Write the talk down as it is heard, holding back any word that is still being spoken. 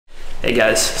Hey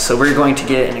guys, so we're going to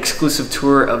get an exclusive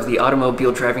tour of the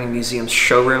Automobile Driving Museum's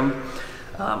showroom.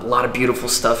 A lot of beautiful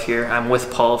stuff here. I'm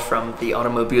with Paul from the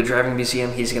Automobile Driving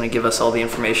Museum. He's going to give us all the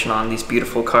information on these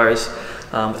beautiful cars.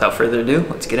 Without further ado,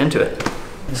 let's get into it.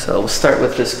 So we'll start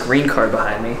with this green car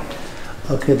behind me.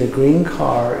 Okay, the green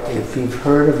car, if you've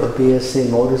heard of a BSA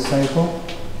motorcycle.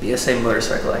 BSA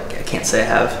motorcycle, I can't say I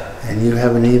have. And you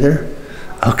haven't either?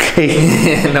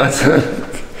 Okay. No, it's not.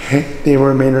 They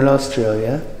were made in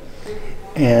Australia.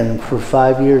 And for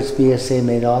 5 years, BSA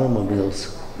made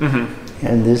automobiles. Mm-hmm.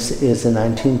 And this is a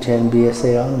 1910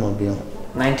 BSA automobile.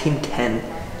 1910.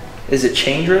 Is it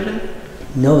chain driven?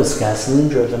 No, it's gasoline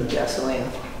driven. Gasoline.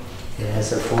 It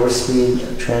has a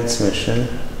 4-speed transmission.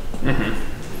 Mm-hmm.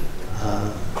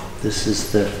 This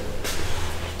is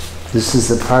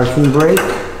the parking brake,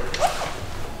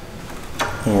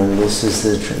 and this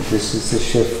is the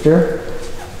shifter.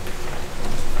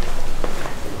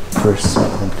 First,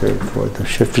 second, third, fourth. The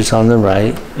shifter's on the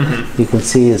right. Mm-hmm. You can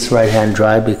see it's right-hand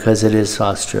drive because it is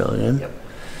Australian. Yep.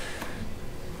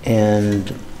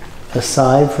 And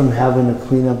aside from having to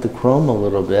clean up the chrome a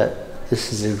little bit,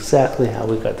 this is exactly how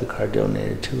we got the car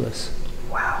donated to us.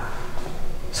 Wow.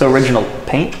 So original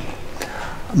paint?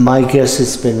 My guess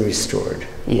it's been restored.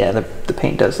 Yeah, the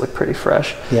paint does look pretty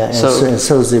fresh. Yeah, and so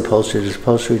does the upholstery. The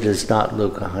upholstery does not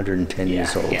look 110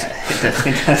 years old. Yeah,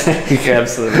 it does. You're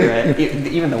absolutely right.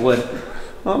 Even the wood.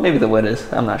 Well, maybe the wood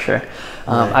is. I'm not sure.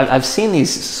 Right. I've seen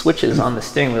these switches on the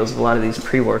steering wheels of a lot of these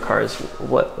pre-war cars.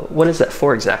 What is that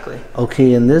for exactly?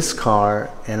 Okay, in this car,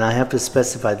 and I have to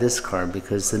specify this car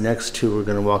because the next two we're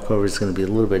going to walk over is going to be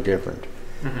a little bit different.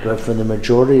 Mm-hmm. But for the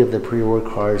majority of the pre-war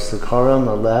cars, the car on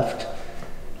the left,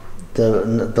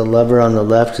 the lever on the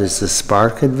left is the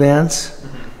spark advance,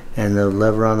 mm-hmm. and the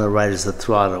lever on the right is the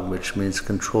throttle, which means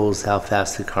controls how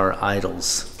fast the car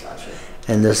idles. Gotcha.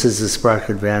 And this is the spark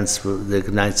advance that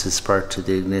ignites the spark to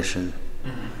the ignition.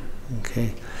 Mm-hmm.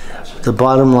 Okay. Gotcha. The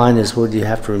bottom line is what you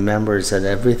have to remember is that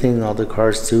everything all the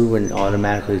cars do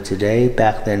automatically today,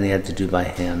 back then they had to do by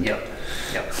hand. Yep.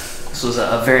 Yep. This was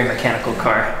a very mechanical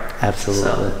car.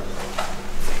 Absolutely. So.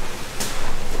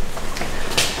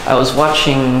 I was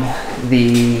watching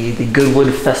the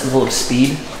Goodwood Festival of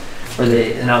Speed,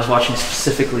 and I was watching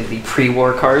specifically the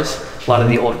pre-war cars, a lot of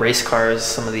the old race cars,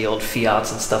 some of the old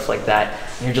Fiats and stuff like that.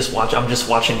 And I'm just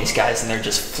watching these guys, and they're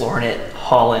just flooring it,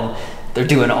 hauling. They're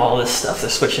doing all this stuff. They're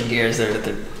switching gears.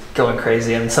 They're going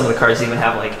crazy, and some of the cars even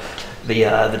have like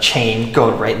the chain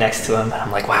going right next to them. And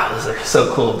I'm like, wow, those are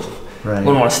so cool. Right. I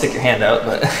wouldn't want to stick your hand out,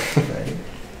 but. Right.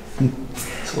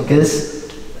 So we'll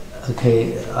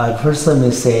Okay, first let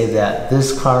me say that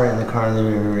this car and the car in the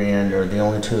rear end are the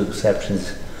only two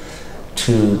exceptions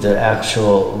to the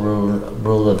actual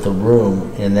rule of the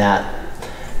room, in that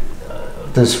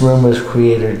this room was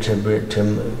created to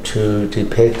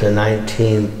depict a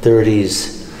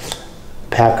 1930s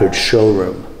Packard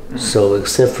showroom. Mm-hmm. So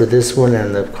except for this one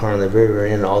and the car in the rear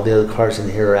end, all the other cars in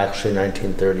here are actually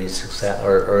 1930s,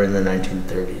 or in the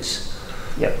 1930s.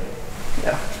 Yep.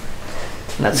 Yeah.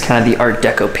 And that's kind of the Art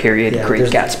Deco period, yeah,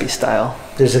 Great Gatsby style.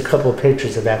 There's a couple of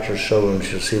pictures of actual showrooms.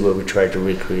 You'll see what we tried to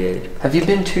recreate. Have you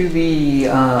been to the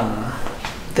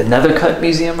Nethercut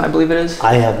Museum, I believe it is?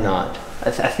 I have not.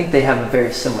 I think they have a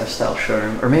very similar style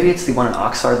showroom. Or maybe it's the one in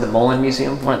Oxford, the Mullen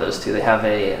Museum. One of those two. They have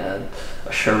a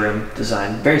showroom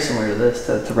design very similar to this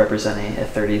to represent a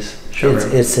 30s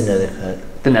showroom. It's the Nethercut.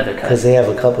 The Nethercut. Because they have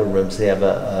a couple of rooms. They have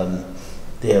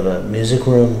a music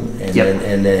room, and, yep.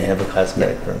 and they have a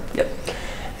cosmetic yep. room. Yep.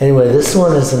 Anyway, this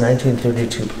one is a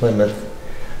 1932 Plymouth.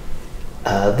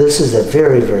 This is a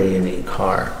very, very unique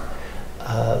car.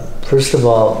 First of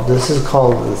all, this is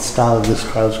called, the style of this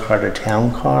car is called a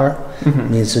town car. Mm-hmm. It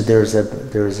means that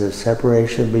there's a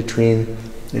separation between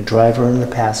the driver and the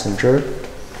passenger,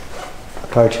 a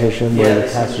partition where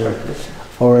the passenger,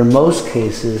 or in most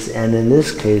cases, and in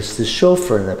this case, the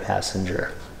chauffeur and the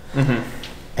passenger. Mm-hmm.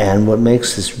 And what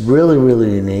makes this really,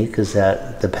 really unique is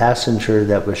that the passenger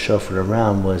that was chauffeured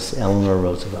around was Eleanor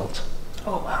Roosevelt.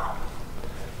 Oh, wow.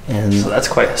 And so that's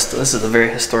this is a very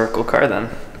historical car then.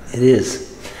 It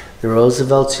is. The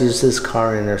Roosevelts used this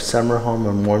car in their summer home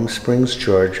in Warm Springs,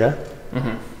 Georgia.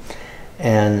 Mm-hmm.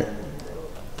 And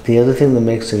the other thing that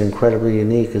makes it incredibly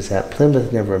unique is that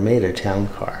Plymouth never made a town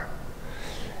car.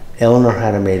 Eleanor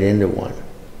had it made into one,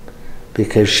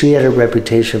 because she had a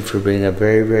reputation for being a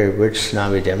very, very rich,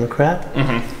 snobby Democrat.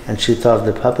 Mm-hmm. And she thought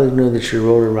if the public knew that she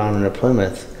rode around in a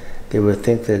Plymouth, they would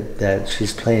think that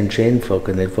she's playing Jane folk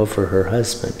and they'd vote for her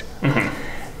husband. Mm-hmm.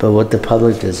 But what the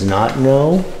public does not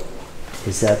know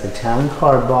is that the town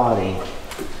car body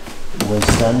was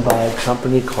done by a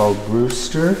company called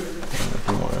Brewster. If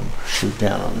you want to shoot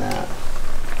down on that.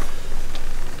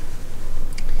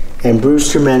 And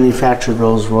Brewster manufactured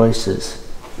Rolls Royces.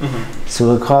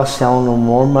 So it cost Eleanor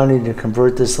more money to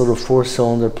convert this little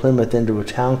 4-cylinder Plymouth into a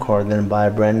town car than buy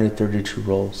a brand new 32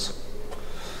 Rolls.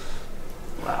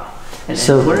 Wow. And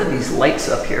what are these lights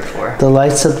up here for? The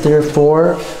lights up there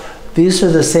these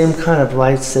are the same kind of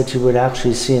lights that you would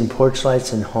actually see in porch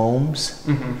lights in homes.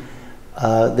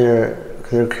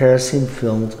 They're kerosene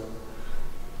filled,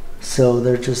 so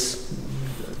they're just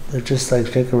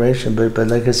like decoration. But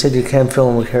like I said, you can't fill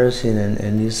them with kerosene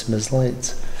and use them as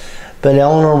lights. But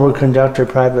Eleanor would conduct her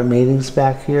private meetings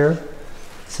back here,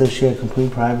 so she had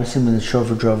complete privacy when the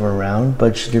chauffeur drove her around.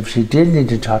 But if she did need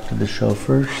to talk to the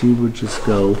chauffeur, she would just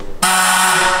go,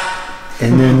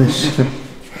 and then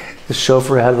the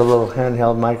chauffeur had a little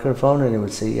handheld microphone, and he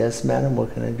would say, "Yes, madam,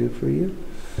 what can I do for you?"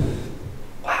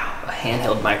 Wow, a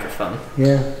handheld microphone.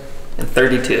 Yeah. In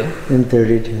 32. In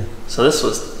 32. So this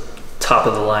was top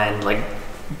of the line, like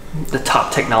the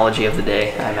top technology of the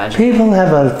day, I imagine. People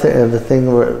have a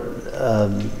thing where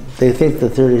they think the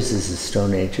 30s is the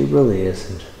Stone Age. It really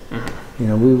isn't. You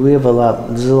know, we have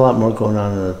there's a lot more going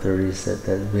on in the 30s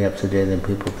that we have today than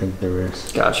people think there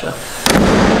is. Gotcha.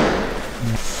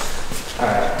 All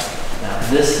right. Now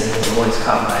this thing has always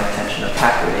caught my attention, a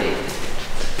Packard 8.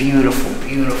 Beautiful,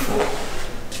 beautiful.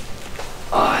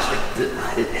 Oh,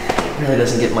 it really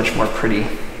doesn't get much more pretty.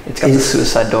 It's got the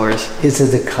suicide doors. Is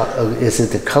it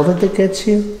the color that gets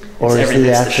you? Or is it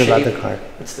actually about the car?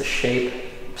 It's the shape,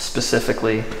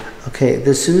 specifically. Okay,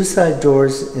 the suicide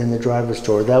doors in the driver's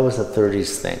door, that was a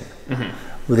 30s thing.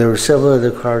 There were several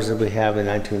other cars that we have in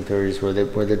 1930s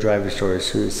where the driver's door is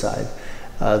suicide.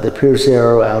 The Pierce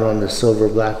Arrow out on the silver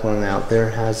black one out there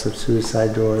has the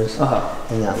suicide doors.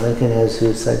 And that Lincoln has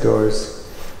suicide doors.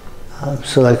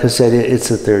 So like I said, it's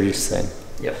a 30s thing.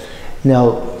 Yep.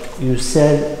 Now, I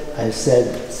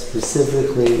said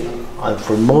specifically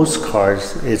for most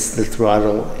cars, it's the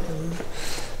throttle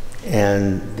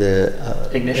and the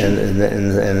ignition and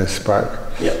the spark.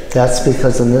 Yep. That's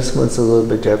because in this one's a little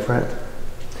bit different.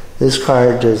 This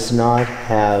car does not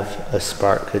have a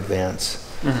spark advance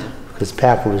because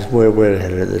Packard was way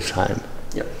ahead at the time.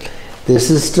 Yep. This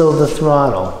is still the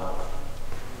throttle,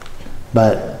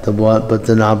 but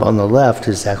the knob on the left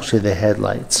is actually the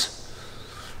headlights.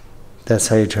 That's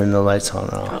how you turn the lights on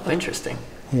and off. Oh, interesting.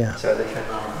 Yeah. So they turn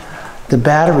on. The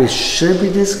batteries should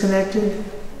be disconnected.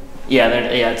 Yeah,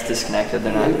 it's disconnected.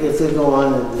 They're not. If they go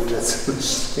on, that's.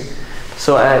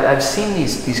 So I've seen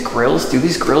these grills. Do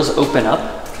these grills open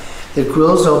up? The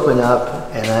grills open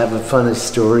up, and I have a funny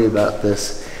story about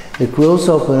this. The grills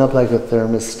open up like a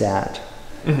thermostat,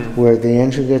 where the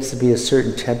engine gets to be a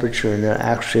certain temperature, and it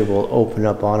actually will open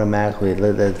up automatically,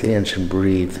 let the engine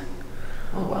breathe.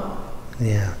 Oh wow.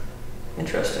 Yeah.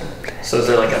 Interesting. So is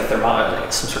there like a thermometer,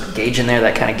 like some sort of gauge in there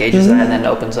that kind of gauges that and then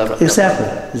opens up? Exactly.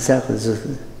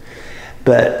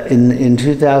 But in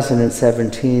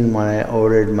 2017, when I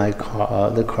ordered my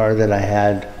car, the car that I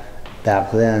had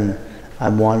back then, I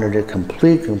wanted it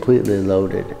completely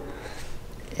loaded.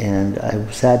 And I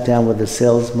sat down with the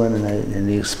salesman and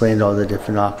he explained all the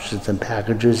different options and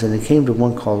packages, and it came to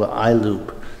one called the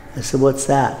iLoop. I said, "What's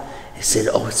that?" He said,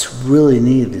 "Oh, it's really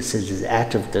neat." It says it's the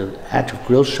active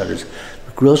grill shutters.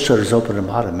 The grill shutters open them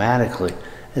automatically.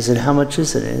 I said, "How much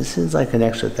is it?" And it seems like an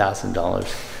extra $1,000.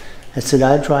 I said,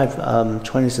 "I drive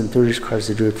 20s and 30s cars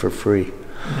that do it for free."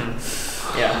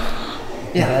 Yeah,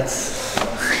 that's.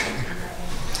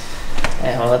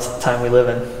 Yeah, well, that's the time we live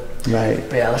in. Right.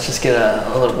 But yeah, let's just get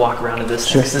a little walk around of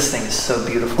this thing, 'cause this thing is so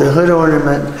beautiful. The hood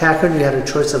ornament, Packard, you had a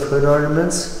choice of hood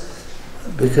ornaments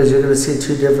because you're going to see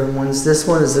two different ones. This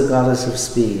one is the Goddess of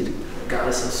Speed.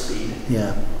 Goddess of Speed.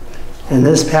 Yeah. And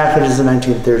this Packard is a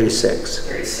 1936.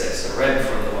 36, so right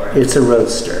before the war. It's a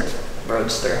Roadster.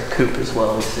 Roadster. Coupe as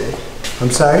well, we see. I'm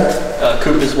sorry?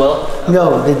 Coupe as well?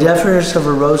 No, the definition of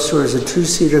a Roadster is a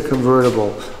two-seater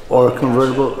convertible or a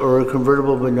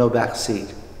convertible with no back seat.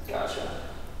 Gotcha.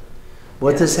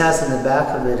 What this has in the back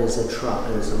of it is a trunk.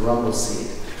 It is a rumble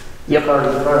seat. Yep.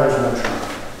 The car has no trunk.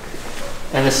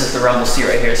 And this is the rumble seat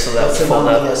right here, so that will fold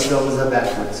up. Yes, it opens up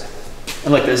backwards.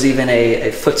 And look, there's even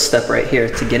a footstep right here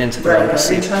to get into the rumble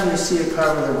seat. Every time you see a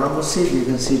car with a rumble seat, you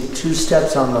can see two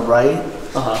steps on the right.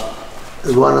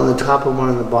 There's one on the top and one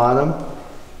on the bottom.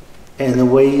 And the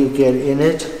way you get in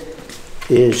it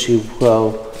is you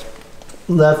go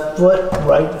left foot,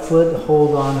 right foot,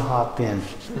 hold on, hop in.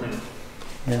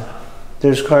 Yeah.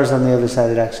 There's cars on the other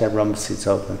side that actually have rumble seats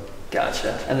open.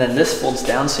 Gotcha. And then this folds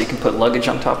down so you can put luggage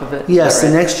on top of it? Yes, right?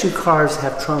 The next two cars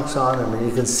have trunks on them, and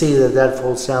you can see that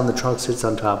folds down, the trunk sits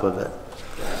on top of it.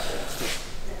 Gotcha.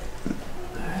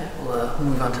 Alright, we'll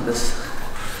move on to this.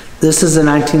 This is a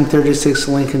 1936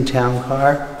 Lincoln Town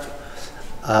Car.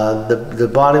 The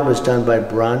body was done by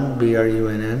Brunn,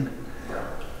 B-R-U-N-N.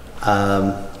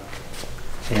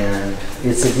 And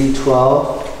it's a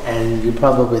V12, and you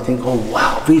probably think, oh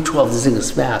wow, V12, this thing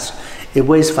is fast. It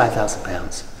weighs 5,000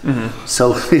 pounds.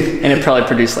 So, and it probably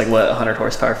produced like what, 100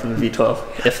 horsepower from the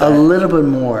V12? If a little bit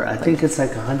more. I think it's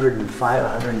like 105,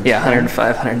 110. Yeah,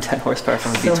 105, 110 horsepower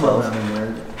from the V12.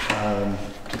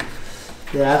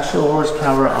 The actual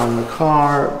horsepower on the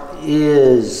car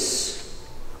is,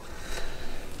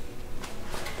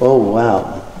 oh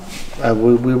wow,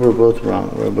 we were both wrong.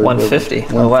 150.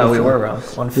 Oh wow, we were wrong.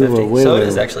 150. So it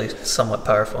is actually somewhat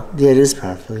powerful. Yeah, it is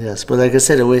powerful, yes. But like I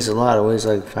said, it weighs a lot. It weighs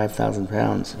like 5,000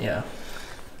 pounds. Yeah.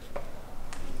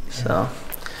 So,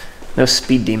 no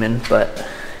speed demon, but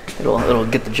it'll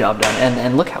get the job done.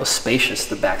 And look how spacious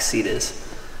the back seat is.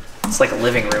 It's like a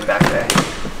living room back there.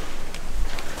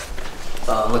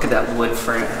 Look at that wood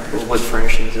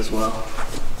furnishings as well.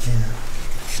 Yeah.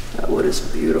 That wood is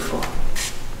beautiful.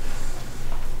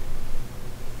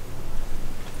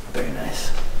 Very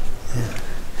nice. Yeah.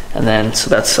 And then, so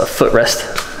that's a footrest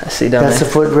I see down there. That's a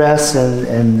footrest,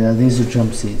 and these are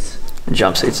jump seats. And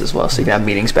jump seats as well, so you can have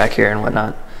meetings back here and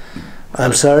whatnot.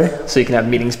 I'm sorry? So you can have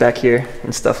meetings back here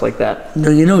and stuff like that. No,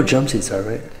 you know what jump seats are,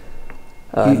 right?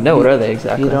 No, what are they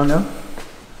exactly? You don't know?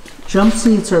 Jump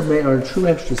seats are true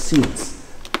extra seats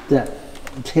that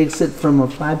takes it from a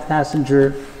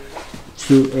 5-passenger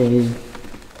to a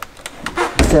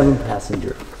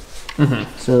 7-passenger.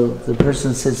 So the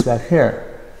person sits back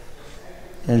here,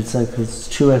 and it's like it's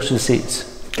 2 extra seats.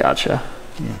 Gotcha.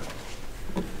 Yeah.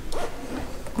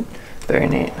 Very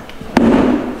neat.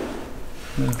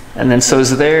 And then, so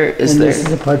is there? This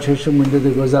is a partition window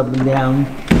that goes up and down.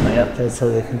 Oh, yep. That's how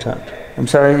they can talk. I'm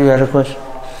sorry, you had a question?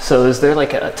 So is there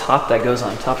like a top that goes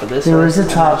on top of this? There is a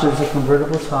top. There's a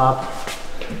convertible top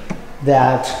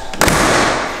that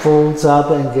folds up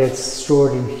and gets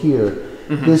stored in here.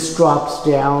 This drops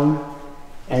down,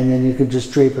 and then you can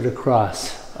just drape it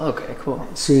across. Okay, cool.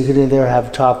 So you could either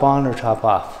have top on or top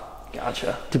off.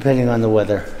 Gotcha. Depending on the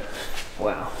weather.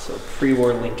 Wow. So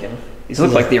pre-war Lincoln. These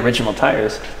look like the original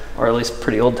tires, or at least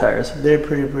pretty old tires. They're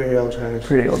pretty old tires.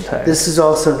 Pretty old tires. This is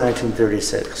also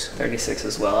 1936. 36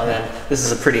 as well. And then this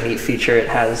is a pretty neat feature. It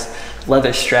has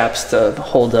leather straps to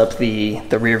hold up the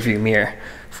rear view mirror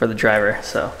for the driver.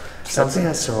 So something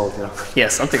has to hold it on. Yeah,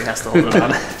 something has to hold it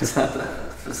on. It's not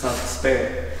the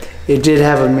spare. It did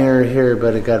have a mirror here,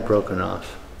 but it got broken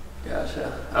off.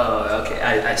 Gotcha. Oh, okay.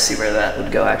 I see where that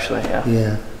would go actually. Yeah.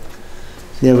 Yeah.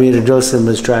 Yeah, Joseph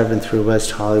was driving through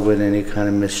West Hollywood, and he kind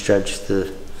of misjudged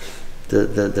the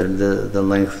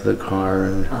length of the car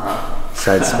and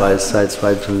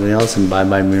sideswiped something else and bye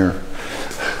mirror.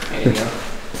 There you go.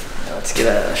 Now let's get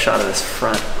a shot of this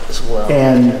front as well.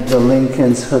 And the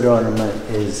Lincoln's hood ornament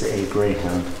is a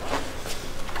Greyhound.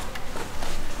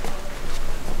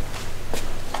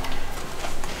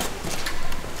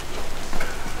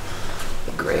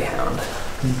 The Greyhound.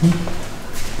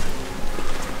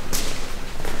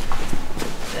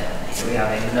 We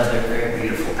have another very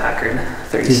beautiful Packard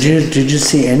 36. Did you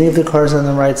see any of the cars on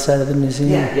the right side of the museum?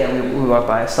 Yeah, we walked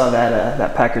by. I saw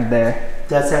that Packard there.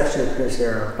 That's actually a Pierce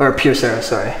Arrow. Or Pierce Arrow,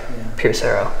 sorry. Yeah. Pierce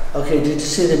Arrow. Okay, did you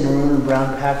see the maroon and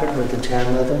brown Packard with the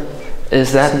tan leather?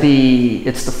 Is that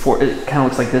it's the four, it kind of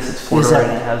looks like this, it's four-door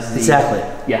and it has the... Exactly.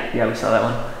 Yeah, we saw that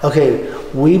one. Okay,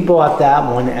 we bought that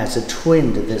one as a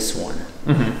twin to this one.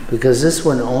 Because this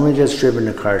one only gets driven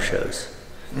to car shows.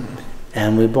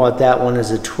 And we bought that one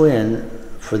as a twin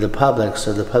for the public,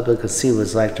 so the public could see what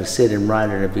it's like to sit and ride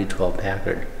in a V12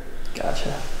 Packard.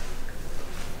 Gotcha.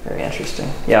 Very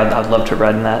interesting. Yeah, I'd love to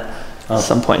ride in that at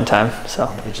some point in time. So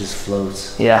it just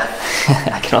floats. Yeah,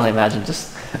 I can only imagine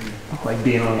just like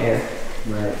being on air.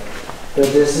 Right.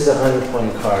 But this is a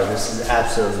 100-point car. This is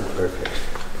absolutely perfect.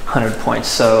 100 points.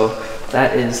 So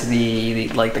that is the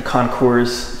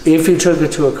concours. If you took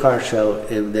it to a car show,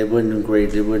 they wouldn't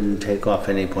grade. They wouldn't take off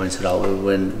any points at all. It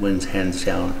wins hands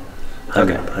down.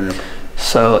 100.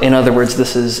 So in other words,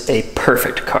 this is a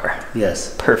perfect car.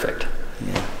 Yes. Perfect.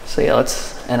 Yeah. So yeah,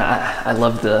 and I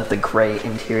love the gray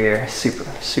interior.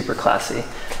 Super classy.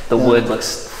 The wood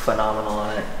looks phenomenal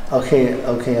on it. Okay.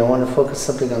 I want to focus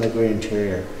something on the gray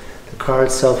interior. The car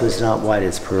itself is not white.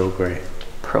 It's pearl gray.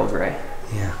 Pearl gray.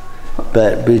 Yeah.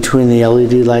 But between the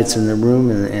LED lights in the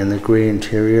room and the gray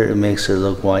interior, it makes it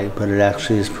look white, but it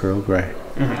actually is pearl gray.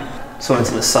 So when it's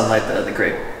in the sunlight, the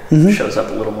gray shows up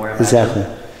a little more. Exactly.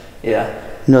 Yeah.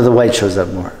 No, the white shows up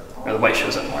more. Or the white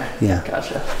shows up more. Yeah.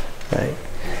 Gotcha. Right.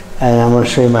 And I'm going to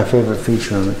show you my favorite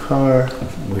feature on the car,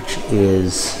 which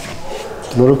is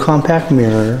a little compact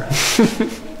mirror,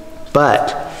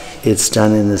 but it's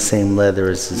done in the same leather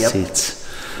as the seats.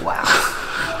 Wow.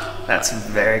 That's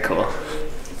very cool.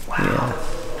 Wow.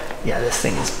 Yeah, this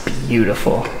thing is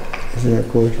beautiful. Isn't it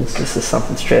gorgeous? This is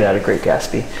something straight out of Great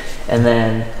Gatsby. And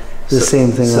then the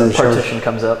same thing. So the partition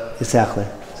comes up. Exactly.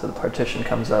 So the partition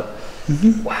comes up.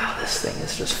 Wow, this thing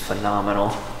is just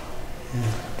phenomenal.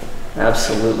 Yeah.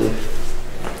 Absolutely.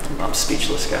 I'm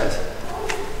speechless, guys.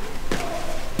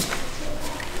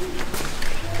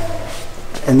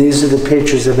 And these are the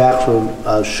pictures of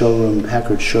actual showroom,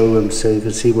 Packard showroom, so you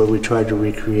can see what we tried to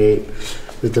recreate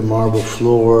with the marble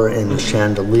floor and the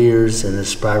chandeliers and the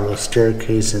spiral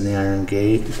staircase and the iron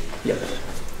gate. Yep.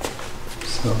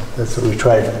 So that's what we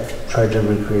tried to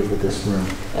recreate with this room.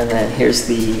 And then here's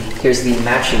the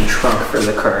matching trunk for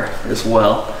the car as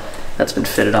well. That's been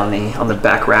fitted on the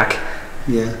back rack.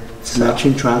 Yeah, it's a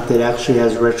matching trunk that actually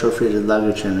has retrofitted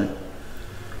luggage in it.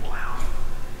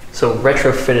 So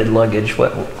retrofitted luggage,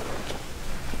 what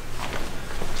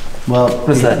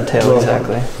does that entail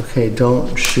exactly? Okay,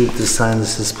 don't shoot the sign that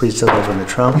says please don't open the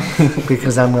trunk,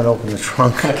 because I'm going to open the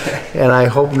trunk. Okay. And I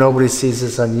hope nobody sees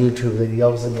this on YouTube that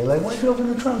yells at me like, why'd you open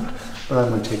the trunk? But I'm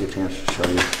going to take a chance to show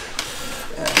you.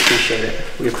 Yeah, appreciate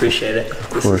it. We appreciate it. Of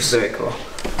This course. is very cool.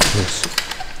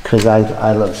 Because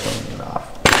I love showing it off.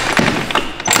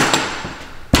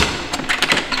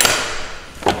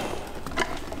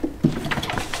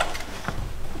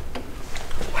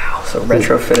 So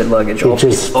retrofitted luggage, all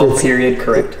period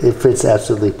correct. It fits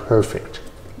absolutely perfect.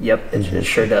 Yep, it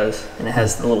sure does. And it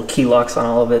has the little key locks on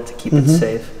all of it to keep it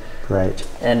safe. Right.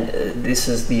 And this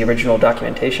is the original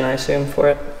documentation, I assume, for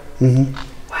it?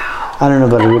 Wow. I don't know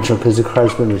about original because the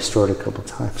car's been restored a couple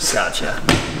times. Gotcha.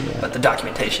 Yeah. But the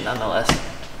documentation nonetheless.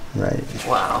 Right.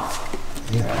 Wow.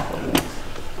 Yeah.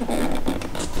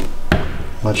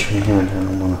 Watch your hand, I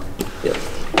don't want to. Yep.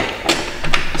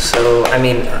 So, I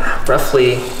mean,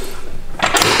 roughly,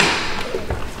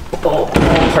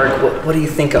 ballpark, what do you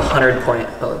think 100 point,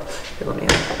 here, let me,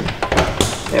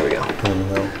 there we go.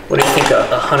 What do you think a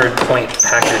 100 point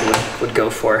Packard would go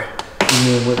for? You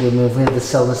mean what, if we had to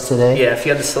sell this today? Yeah, if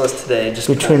you had to sell this today, just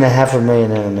between $500,000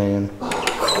 and $1 million.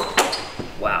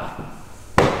 Wow.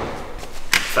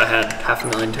 If I had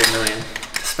 $500,000 to $1 million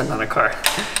to spend on a car,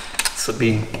 this would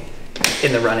be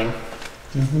in the running.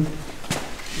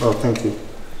 Oh, thank you.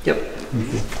 Yep.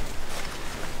 Thank you.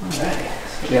 All right.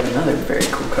 So we have another very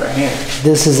cool car here.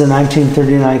 This is a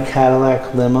 1939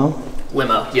 Cadillac limo.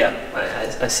 Limo, yeah.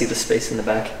 I see the space in the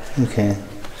back. Okay.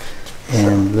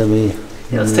 And let me...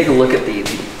 Yeah, let's take a look at the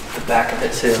back of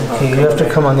it too. Okay, you have to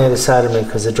come on the other side of me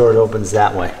because the door opens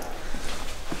that way.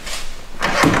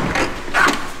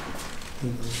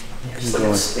 Just look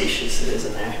how spacious it is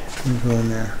in there. You go in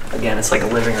there. Again, it's like a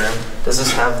living room. Does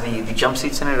this have the jump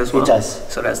seats in it as well? It does.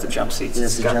 So it has the jump seats. It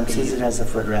has the jump seats, it has the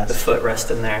footrest. The footrest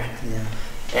in there. Yeah.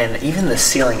 And even the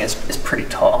ceiling is pretty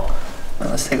tall. Well,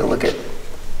 let's take a look at,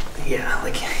 yeah,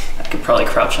 like I could probably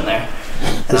crouch in there.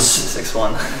 And I'm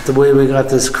 6'1". The way we got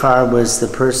this car was the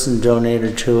person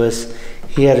donated to us.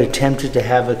 He had attempted to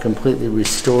have it completely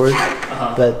restored,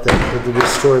 but the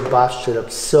restored botched it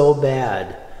up so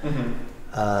bad.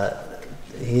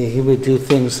 He would do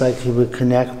things like he would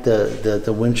connect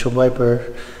the windshield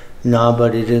wiper knob,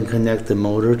 but he didn't connect the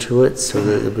motor to it, so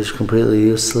that it was completely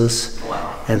useless. Wow.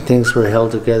 And things were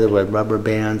held together with rubber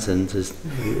bands, and just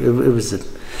it was.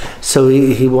 So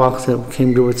he walked up,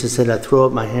 came to us and said, "I throw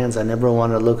up my hands. I never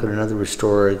want to look at another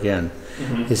restorer again."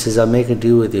 He says, "I'll make a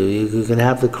deal with you. You can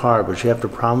have the car, but you have to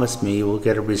promise me you will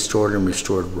get it restored and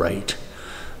restored right."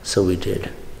 So we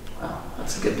did. Wow,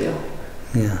 that's a good deal.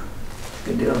 Yeah.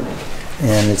 Good deal, Nick.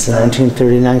 And it's a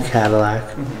 1939 Cadillac.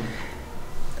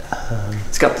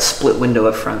 It's got the split window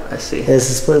up front, I see. There's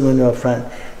a split window up front.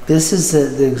 This is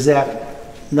the exact,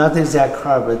 not the exact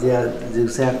car, but the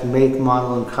exact make,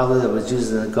 model, and color that was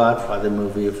used in the Godfather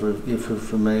movie, if you're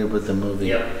familiar with the movie.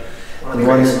 Yep.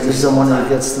 This is the one that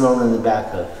gets thrown in the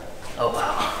back of. Oh,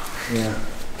 wow. Yeah.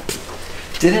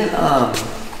 Didn't,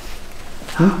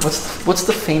 what's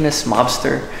the famous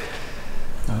mobster?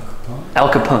 Al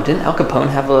Capone. Didn't Al Capone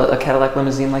have a Cadillac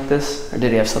limousine like this? Or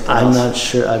did he have something else? I'm not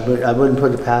sure. I wouldn't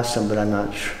put it past him, but I'm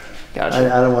not sure.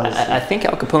 Gotcha. I don't want to I think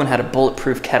Al Capone had a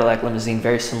bulletproof Cadillac limousine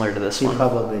very similar to this one. He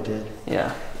probably did.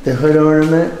 Yeah. The hood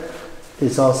ornament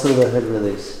is also the hood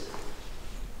release.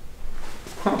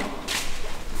 Huh.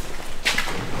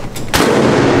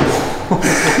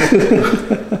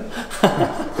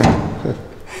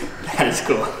 That is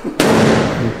cool.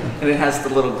 And it has the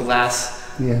little glass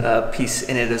piece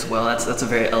in it as well. That's a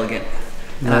very elegant.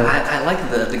 And I like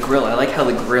the grill. I like how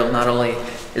the grill not only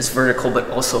is vertical but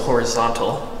also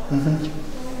horizontal.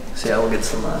 So yeah, we'll get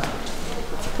some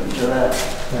footage of that.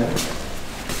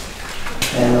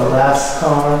 And the last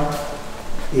car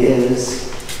is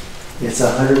It's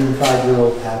a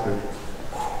 105-year-old Packard.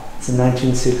 It's a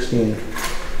 1916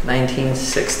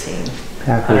 1916.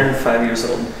 Packard. 105 years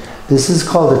old. This is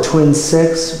called a Twin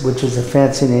 6, which is a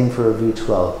fancy name for a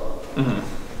V12.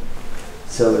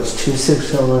 So it's two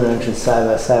 6-cylinder engines side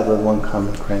by side with one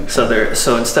common crank. So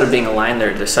instead of being a line,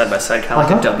 they're side by side, kind of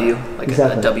like a W, like a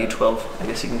W12, I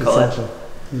guess you can call it.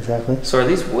 Exactly. So are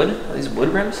these wood? Are these wood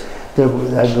rims? I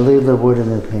believe they're wood and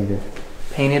they're painted.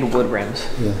 Painted wood rims.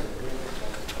 Yeah.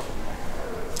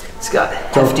 It's got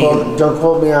hefty. Don't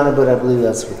quote me on it, but I believe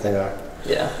that's what they are.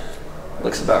 Yeah,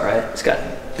 looks about right. It's got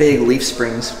big leaf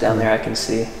springs down there, I can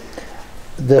see.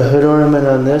 The hood ornament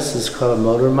on this is called a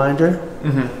motor minder.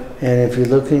 And if you're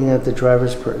looking at the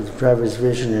driver's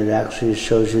vision, it actually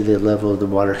shows you the level of the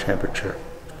water temperature.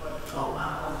 Oh,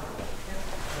 wow.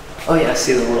 Oh, yeah, I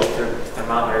see the little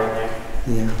thermometer in there.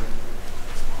 Yeah.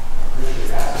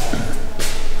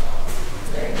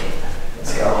 Very neat.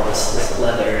 It's got all this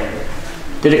leather.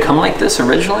 And did it come like this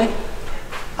originally?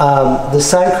 The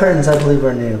side curtains, I believe,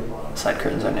 are new. Side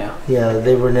curtains are new. Yeah,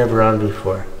 they were never on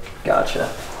before.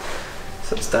 Gotcha.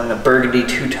 So it's done a burgundy,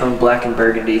 two-tone black and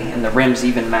burgundy, and the rims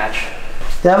even match.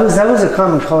 That was a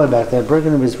common color back then.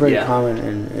 Burgundy was very common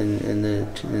in the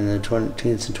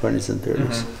teens and 20s and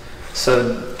 30s.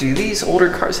 So do these older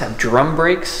cars have drum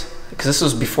brakes? Because this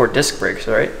was before disc brakes,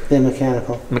 right? They're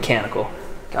mechanical. Mechanical.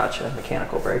 Gotcha.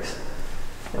 Mechanical brakes.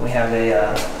 And we have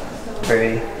a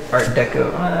very Art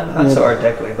Deco, not so Art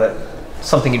Deco, but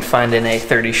something you'd find in a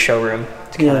 30s showroom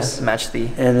to kind of match the.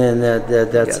 And then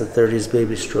that's a 30s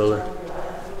baby stroller.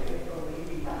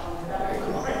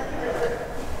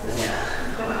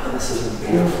 This is a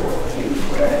beautiful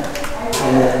area.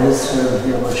 And then this,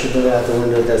 once you go out the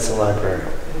window, that's the library.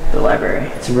 The library.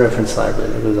 It's a reference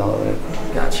library that goes all the way up.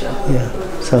 Gotcha. Yeah.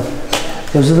 So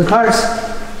those are the cars.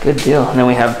 Good deal. And then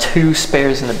we have two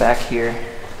spares in the back here.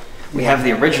 We have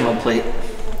the original plate,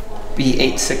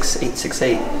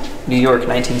 B86868, New York,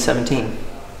 1917.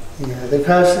 Yeah, the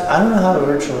cars, I don't know how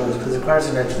original it is because the car's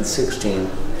in 1916.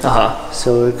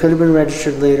 So it could have been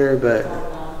registered later, but.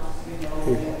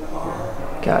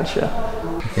 Gotcha.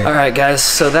 Okay. All right, guys.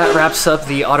 So that wraps up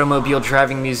the Automobile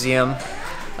Driving Museum.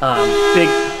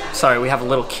 Sorry, we have a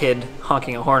little kid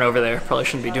honking a horn over there. Probably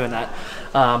shouldn't be doing that.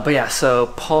 But yeah, so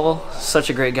Paul,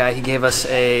 such a great guy. He gave us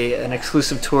an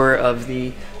exclusive tour of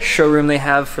the showroom they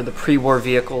have for the pre-war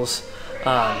vehicles.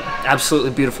 Absolutely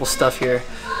beautiful stuff here.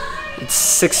 It's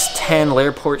 610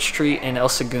 Lairport Street in El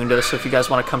Segundo. So if you guys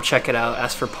want to come check it out,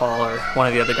 ask for Paul or one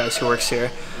of the other guys who works here.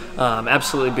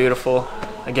 Absolutely beautiful.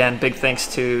 Again, big thanks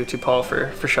to Paul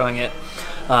for showing it.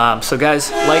 So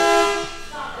guys,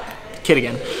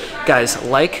 guys,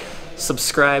 like,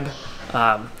 subscribe.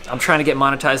 I'm trying to get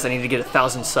monetized. I need to get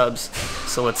 1,000 subs.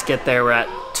 So let's get there. We're at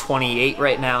 28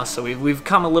 right now. So we've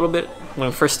come a little bit. When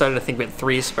we first started, I think we had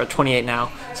 3, so we're at 28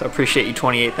 now. So I appreciate you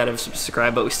 28 that have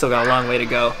subscribed, but we still got a long way to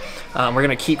go. We're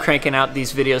gonna keep cranking out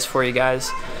these videos for you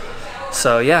guys.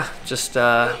 So yeah, just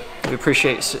we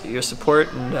appreciate your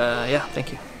support, and yeah,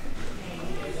 thank you.